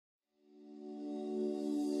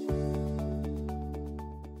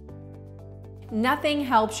Nothing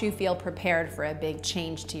helps you feel prepared for a big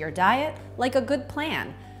change to your diet like a good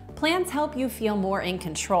plan. Plans help you feel more in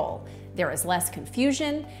control. There is less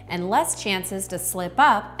confusion and less chances to slip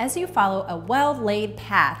up as you follow a well-laid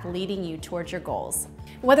path leading you towards your goals.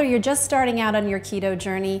 Whether you're just starting out on your keto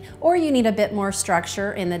journey or you need a bit more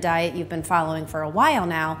structure in the diet you've been following for a while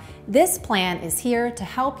now, this plan is here to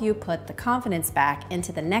help you put the confidence back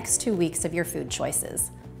into the next 2 weeks of your food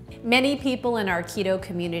choices. Many people in our keto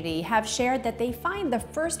community have shared that they find the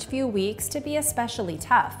first few weeks to be especially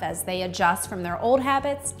tough as they adjust from their old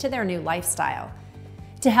habits to their new lifestyle.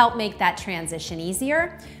 To help make that transition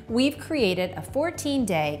easier, we've created a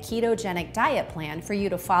 14-day ketogenic diet plan for you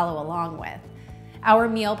to follow along with. Our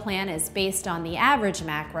meal plan is based on the average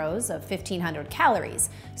macros of 1,500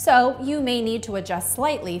 calories, so you may need to adjust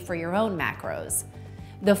slightly for your own macros.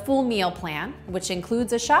 The full meal plan, which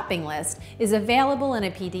includes a shopping list, is available in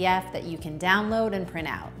a PDF that you can download and print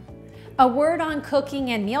out. A word on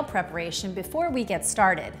cooking and meal preparation before we get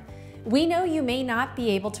started. We know you may not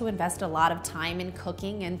be able to invest a lot of time in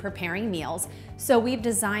cooking and preparing meals, so we've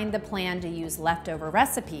designed the plan to use leftover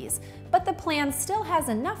recipes, but the plan still has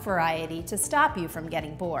enough variety to stop you from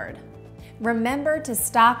getting bored. Remember to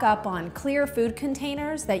stock up on clear food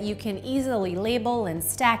containers that you can easily label and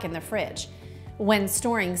stack in the fridge. When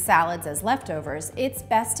storing salads as leftovers, it's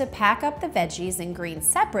best to pack up the veggies and greens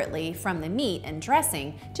separately from the meat and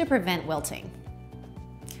dressing to prevent wilting.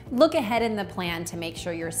 Look ahead in the plan to make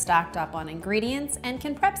sure you're stocked up on ingredients and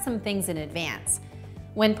can prep some things in advance.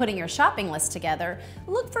 When putting your shopping list together,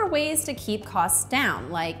 look for ways to keep costs down,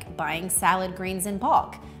 like buying salad greens in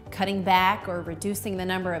bulk, cutting back or reducing the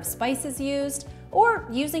number of spices used, or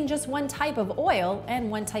using just one type of oil and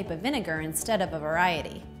one type of vinegar instead of a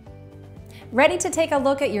variety. Ready to take a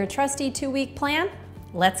look at your trusty 2-week plan?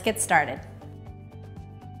 Let's get started.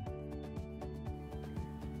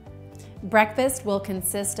 Breakfast will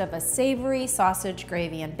consist of a savory sausage,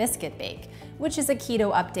 gravy, and biscuit bake, which is a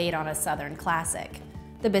keto update on a Southern classic.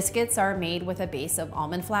 The biscuits are made with a base of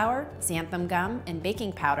almond flour, xanthan gum, and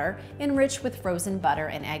baking powder enriched with frozen butter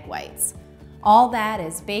and egg whites. All that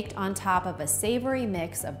is baked on top of a savory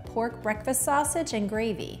mix of pork breakfast sausage and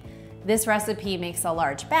gravy. This recipe makes a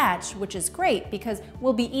large batch, which is great because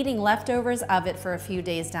we'll be eating leftovers of it for a few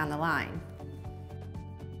days down the line.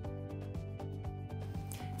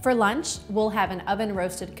 For lunch, we'll have an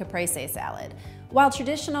oven-roasted caprese salad. While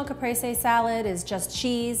traditional caprese salad is just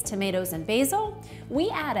cheese, tomatoes, and basil, we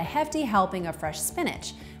add a hefty helping of fresh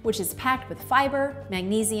spinach, which is packed with fiber,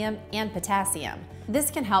 magnesium, and potassium. This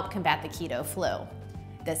can help combat the keto flu.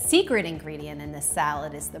 The secret ingredient in this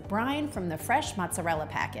salad is the brine from the fresh mozzarella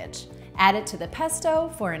package. Add it to the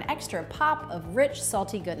pesto for an extra pop of rich,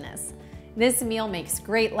 salty goodness. This meal makes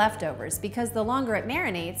great leftovers because the longer it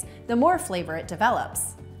marinates, the more flavor it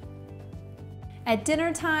develops. At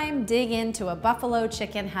dinner time, dig into a buffalo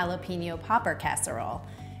chicken jalapeno popper casserole.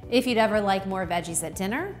 If you'd ever like more veggies at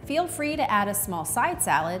dinner, feel free to add a small side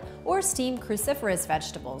salad or steam cruciferous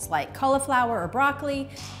vegetables like cauliflower or broccoli,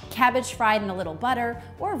 cabbage fried in a little butter,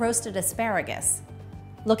 or roasted asparagus.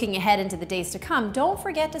 Looking ahead into the days to come, don't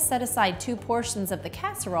forget to set aside 2 portions of the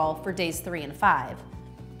casserole for days 3 and 5.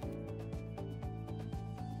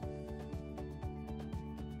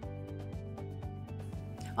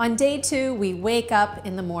 On day 2, we wake up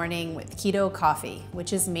in the morning with keto coffee,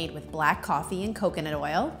 which is made with black coffee and coconut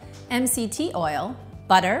oil, MCT oil,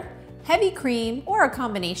 butter, heavy cream, or a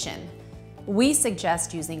combination. We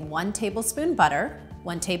suggest using 1 tablespoon butter,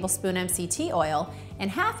 1 tablespoon MCT oil, and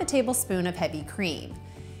half a tablespoon of heavy cream.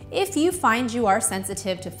 If you find you are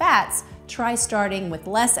sensitive to fats, try starting with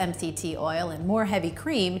less MCT oil and more heavy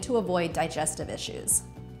cream to avoid digestive issues.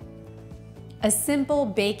 A simple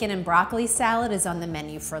bacon and broccoli salad is on the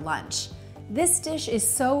menu for lunch. This dish is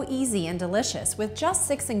so easy and delicious with just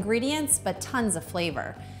 6 ingredients but tons of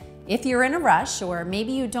flavor. If you're in a rush or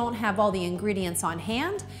maybe you don't have all the ingredients on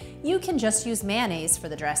hand, you can just use mayonnaise for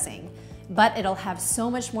the dressing. But it'll have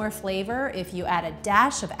so much more flavor if you add a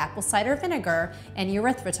dash of apple cider vinegar and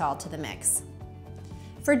erythritol to the mix.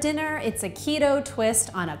 For dinner, it's a keto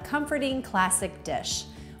twist on a comforting classic dish,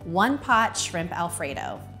 one-pot shrimp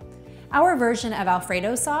Alfredo. Our version of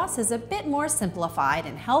Alfredo sauce is a bit more simplified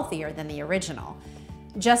and healthier than the original.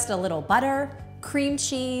 Just a little butter, cream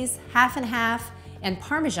cheese, half and half, and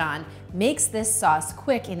Parmesan makes this sauce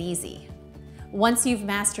quick and easy. Once you've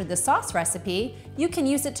mastered the sauce recipe, you can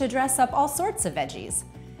use it to dress up all sorts of veggies.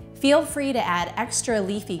 Feel free to add extra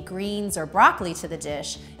leafy greens or broccoli to the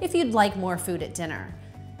dish if you'd like more food at dinner.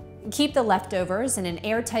 Keep the leftovers in an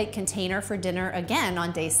airtight container for dinner again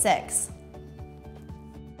on day 6.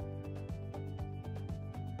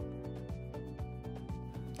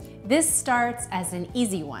 This starts as an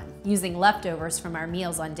easy one, using leftovers from our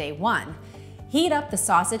meals on day 1. Heat up the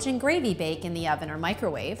sausage and gravy bake in the oven or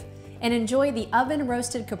microwave, and enjoy the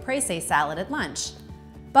oven-roasted caprese salad at lunch.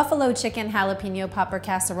 Buffalo chicken jalapeno popper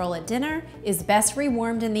casserole at dinner is best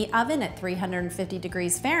rewarmed in the oven at 350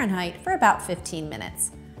 degrees Fahrenheit for about 15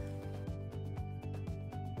 minutes.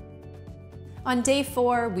 On day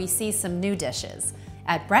 4, we see some new dishes.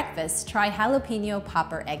 At breakfast, try jalapeno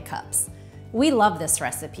popper egg cups. We love this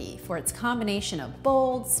recipe for its combination of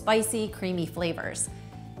bold, spicy, creamy flavors.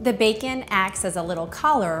 The bacon acts as a little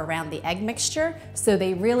collar around the egg mixture, so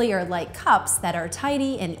they really are like cups that are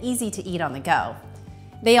tidy and easy to eat on the go.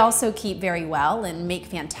 They also keep very well and make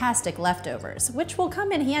fantastic leftovers, which will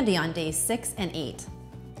come in handy on days 6 and 8.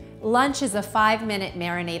 Lunch is a 5-minute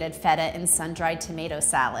marinated feta and sun-dried tomato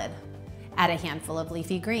salad. Add a handful of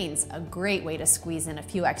leafy greens, a great way to squeeze in a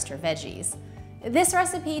few extra veggies. This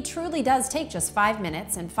recipe truly does take just 5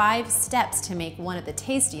 minutes and 5 steps to make one of the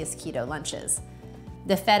tastiest keto lunches.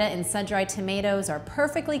 The feta and sun-dried tomatoes are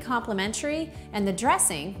perfectly complementary, and the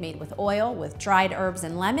dressing, made with oil with dried herbs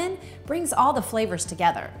and lemon, brings all the flavors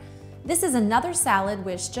together. This is another salad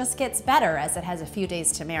which just gets better as it has a few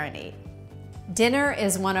days to marinate. Dinner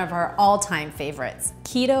is one of our all-time favorites,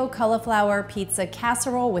 keto cauliflower pizza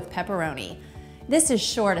casserole with pepperoni. This is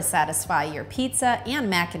sure to satisfy your pizza and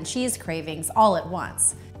mac and cheese cravings all at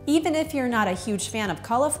once. Even if you're not a huge fan of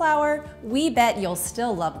cauliflower, we bet you'll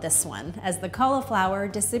still love this one, as the cauliflower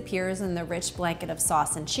disappears in the rich blanket of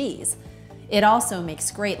sauce and cheese. It also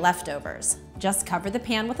makes great leftovers. Just cover the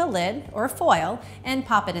pan with a lid or foil and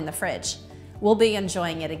pop it in the fridge. We'll be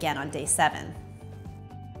enjoying it again on day 7.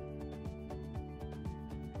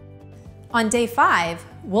 On day 5,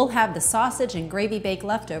 we'll have the sausage and gravy bake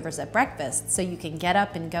leftovers at breakfast so you can get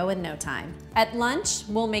up and go in no time. At lunch,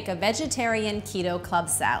 we'll make a vegetarian keto club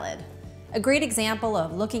salad. A great example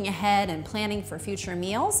of looking ahead and planning for future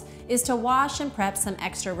meals is to wash and prep some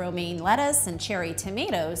extra romaine lettuce and cherry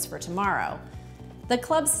tomatoes for tomorrow. The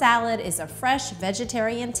club salad is a fresh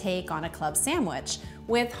vegetarian take on a club sandwich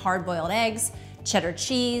with hard-boiled eggs, cheddar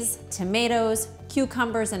cheese, tomatoes,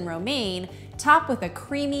 cucumbers, and romaine, topped with a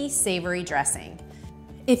creamy, savory dressing.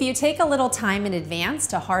 If you take a little time in advance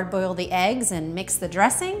to hard-boil the eggs and mix the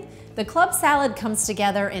dressing, the club salad comes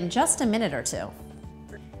together in just a minute or 2.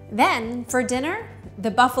 Then, for dinner,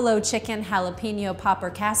 the buffalo chicken jalapeno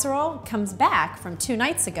popper casserole comes back from 2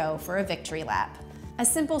 nights ago for a victory lap. A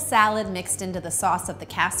simple salad mixed into the sauce of the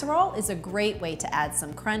casserole is a great way to add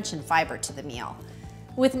some crunch and fiber to the meal.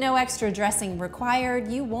 With no extra dressing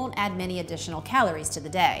required, you won't add many additional calories to the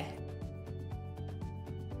day.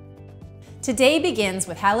 Today begins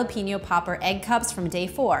with jalapeno popper egg cups from day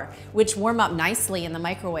 4, which warm up nicely in the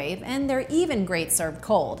microwave, and they're even great served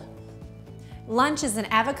cold. Lunch is an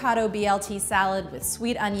avocado BLT salad with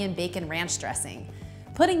sweet onion bacon ranch dressing.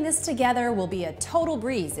 Putting this together will be a total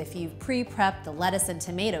breeze if you've pre-prepped the lettuce and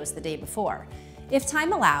tomatoes the day before. If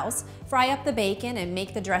time allows, fry up the bacon and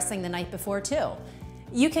make the dressing the night before too.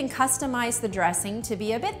 You can customize the dressing to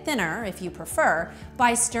be a bit thinner if you prefer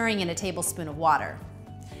by stirring in a tablespoon of water.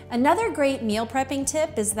 Another great meal prepping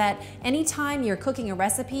tip is that anytime you're cooking a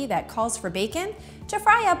recipe that calls for bacon, to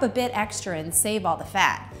fry up a bit extra and save all the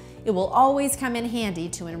fat. It will always come in handy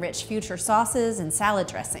to enrich future sauces and salad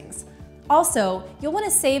dressings. Also, you'll want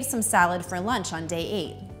to save some salad for lunch on day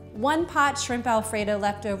 8. 1 pot shrimp Alfredo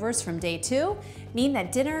leftovers from day 2 mean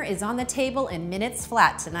that dinner is on the table in minutes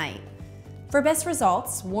flat tonight. For best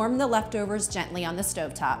results, warm the leftovers gently on the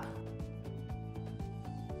stovetop.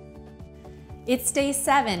 It's day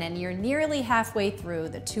 7 and you're nearly halfway through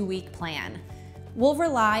the 2-week plan. We'll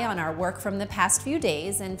rely on our work from the past few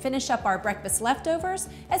days and finish up our breakfast leftovers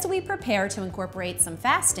as we prepare to incorporate some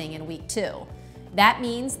fasting in week 2. That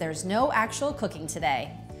means there's no actual cooking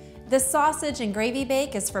today. The sausage and gravy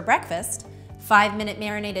bake is for breakfast, 5-minute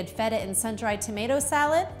marinated feta and sun-dried tomato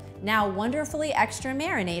salad, now wonderfully extra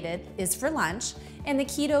marinated, is for lunch, and the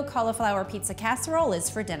keto cauliflower pizza casserole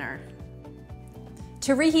is for dinner.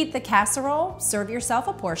 To reheat the casserole, serve yourself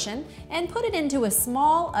a portion and put it into a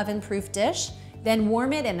small oven-proof dish, then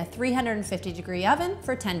warm it in a 350-degree oven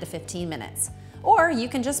for 10 to 15 minutes. Or you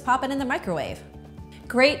can just pop it in the microwave.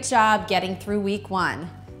 Great job getting through week 1.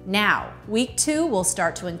 Now, week 2 will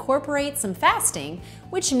start to incorporate some fasting,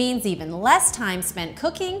 which means even less time spent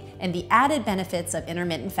cooking and the added benefits of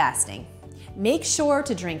intermittent fasting. Make sure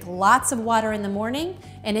to drink lots of water in the morning,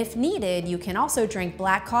 and if needed, you can also drink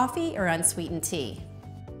black coffee or unsweetened tea.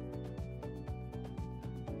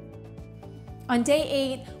 On day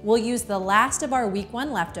 8, we'll use the last of our week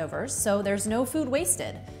 1 leftovers, so there's no food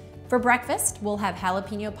wasted. For breakfast, we'll have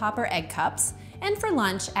jalapeno popper egg cups, and for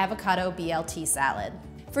lunch, avocado BLT salad.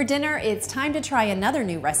 For dinner, it's time to try another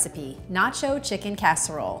new recipe, nacho chicken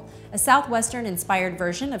casserole, a Southwestern-inspired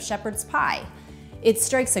version of shepherd's pie. It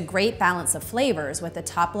strikes a great balance of flavors with a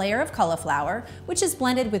top layer of cauliflower, which is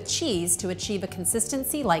blended with cheese to achieve a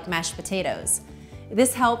consistency like mashed potatoes.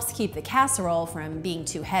 This helps keep the casserole from being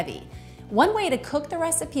too heavy. One way to cook the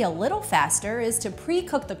recipe a little faster is to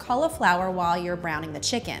pre-cook the cauliflower while you're browning the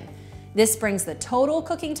chicken. This brings the total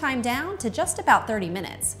cooking time down to just about 30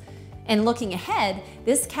 minutes. And looking ahead,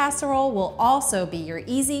 this casserole will also be your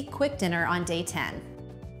easy, quick dinner on day 10.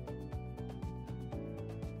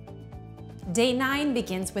 Day 9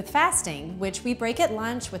 begins with fasting, which we break at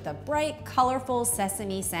lunch with a bright, colorful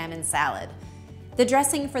sesame salmon salad. The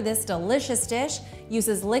dressing for this delicious dish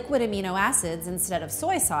uses liquid amino acids instead of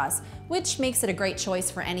soy sauce, which makes it a great choice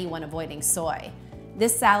for anyone avoiding soy.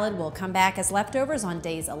 This salad will come back as leftovers on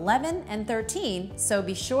days 11 and 13, so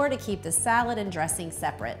be sure to keep the salad and dressing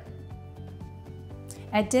separate.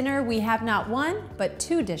 At dinner, we have not one, but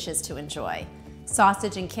 2 dishes to enjoy: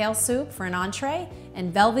 sausage and kale soup for an entree,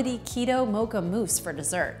 and velvety keto mocha mousse for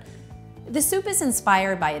dessert. The soup is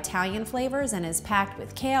inspired by Italian flavors and is packed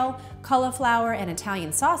with kale, cauliflower, and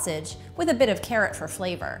Italian sausage with a bit of carrot for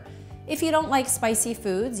flavor. If you don't like spicy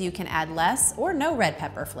foods, you can add less or no red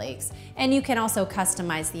pepper flakes, and you can also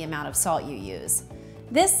customize the amount of salt you use.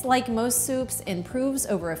 This, like most soups, improves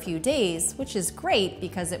over a few days, which is great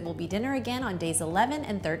because it will be dinner again on days 11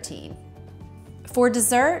 and 13. For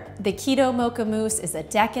dessert, the keto mocha mousse is a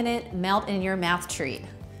decadent, melt-in-your-mouth treat.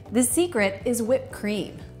 The secret is whipped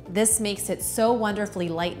cream. This makes it so wonderfully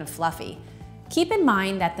light and fluffy. Keep in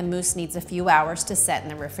mind that the mousse needs a few hours to set in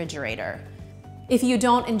the refrigerator. If you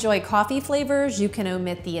don't enjoy coffee flavors, you can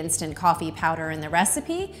omit the instant coffee powder in the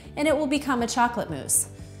recipe, and it will become a chocolate mousse.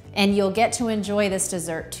 And you'll get to enjoy this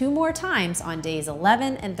dessert 2 more times on days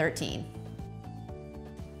 11 and 13.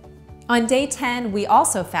 On day 10, we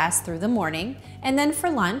also fast through the morning, and then for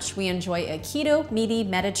lunch, we enjoy a keto meaty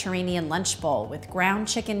Mediterranean lunch bowl with ground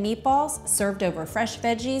chicken meatballs served over fresh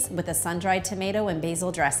veggies with a sun-dried tomato and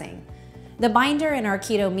basil dressing. The binder in our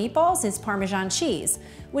keto meatballs is Parmesan cheese,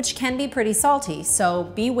 which can be pretty salty, so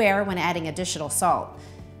beware when adding additional salt.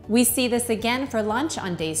 We see this again for lunch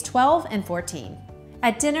on days 12 and 14.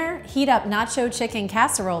 At dinner, heat up nacho chicken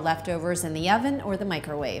casserole leftovers in the oven or the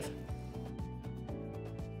microwave.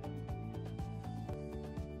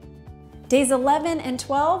 Days 11 and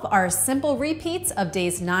 12 are simple repeats of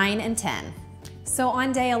days 9 and 10. So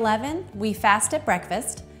on day 11, we fast at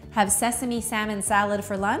breakfast, have sesame salmon salad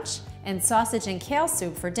for lunch, and sausage and kale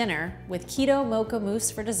soup for dinner, with keto mocha mousse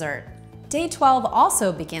for dessert. Day 12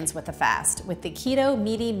 also begins with a fast, with the keto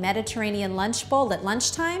meaty Mediterranean lunch bowl at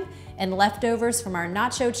lunchtime and leftovers from our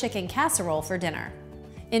nacho chicken casserole for dinner.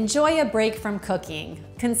 Enjoy a break from cooking.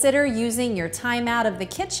 Consider using your time out of the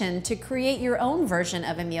kitchen to create your own version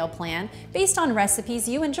of a meal plan based on recipes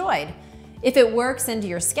you enjoyed. If it works into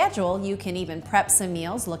your schedule, you can even prep some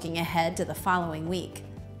meals looking ahead to the following week.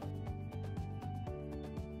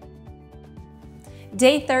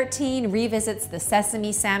 Day 13 revisits the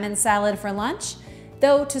sesame salmon salad for lunch,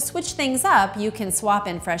 though to switch things up, you can swap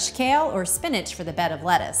in fresh kale or spinach for the bed of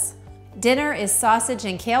lettuce. Dinner is sausage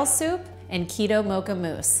and kale soup and keto mocha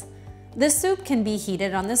mousse. The soup can be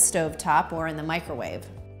heated on the stovetop or in the microwave.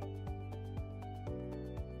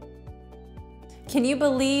 Can you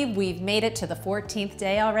believe we've made it to the 14th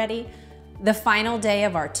day already? The final day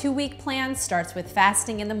of our 2-week plan starts with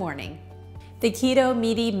fasting in the morning. The keto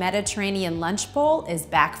meaty Mediterranean lunch bowl is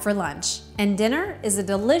back for lunch, and dinner is a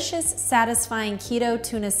delicious, satisfying keto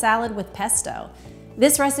tuna salad with pesto.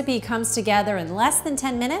 This recipe comes together in less than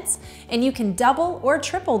 10 minutes, and you can double or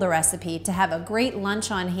triple the recipe to have a great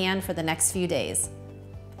lunch on hand for the next few days.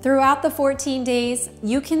 Throughout the 14 days,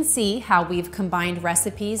 you can see how we've combined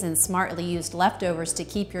recipes and smartly used leftovers to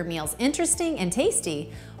keep your meals interesting and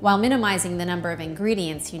tasty, while minimizing the number of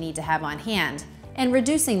ingredients you need to have on hand, and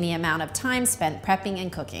reducing the amount of time spent prepping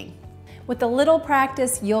and cooking. With a little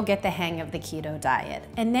practice, you'll get the hang of the keto diet,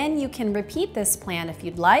 and then you can repeat this plan if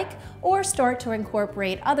you'd like, or start to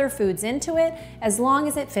incorporate other foods into it as long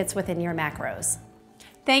as it fits within your macros.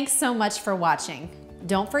 Thanks so much for watching.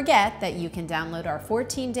 Don't forget that you can download our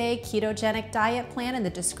 14-day ketogenic diet plan in the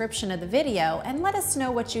description of the video and let us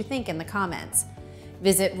know what you think in the comments.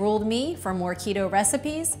 Visit RuledMe for more keto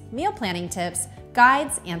recipes, meal planning tips,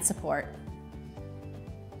 guides, and support.